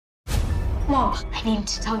Mom, I need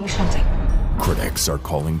to tell you something. Critics are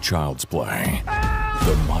calling Child's Play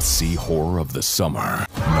the must-see horror of the summer.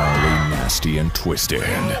 Gnarly, nasty, and twisted.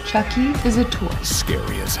 Chucky is a toy.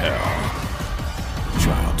 Scary as hell.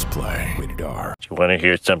 Child's Play. Rated R. Do you want to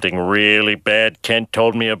hear something really bad Kent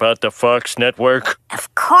told me about the Fox network?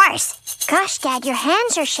 Of course. Gosh, Dad, your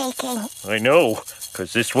hands are shaking. I know,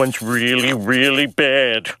 because this one's really, really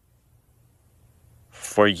bad.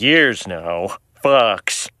 For years now,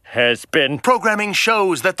 Fox has been programming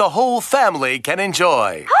shows that the whole family can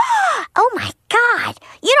enjoy. Oh, my God.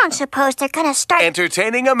 You don't suppose they're gonna start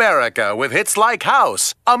Entertaining America with hits like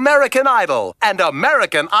House, American Idol, and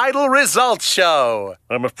American Idol Results Show.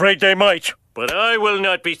 I'm afraid they might, but I will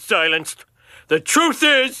not be silenced. The truth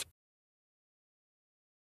is...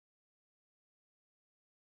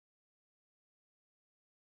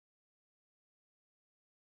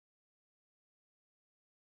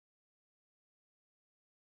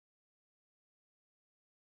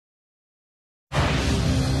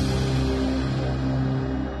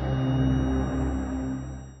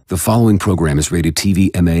 The following program is rated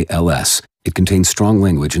TV MALS. It contains strong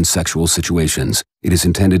language and sexual situations. It is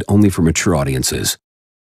intended only for mature audiences.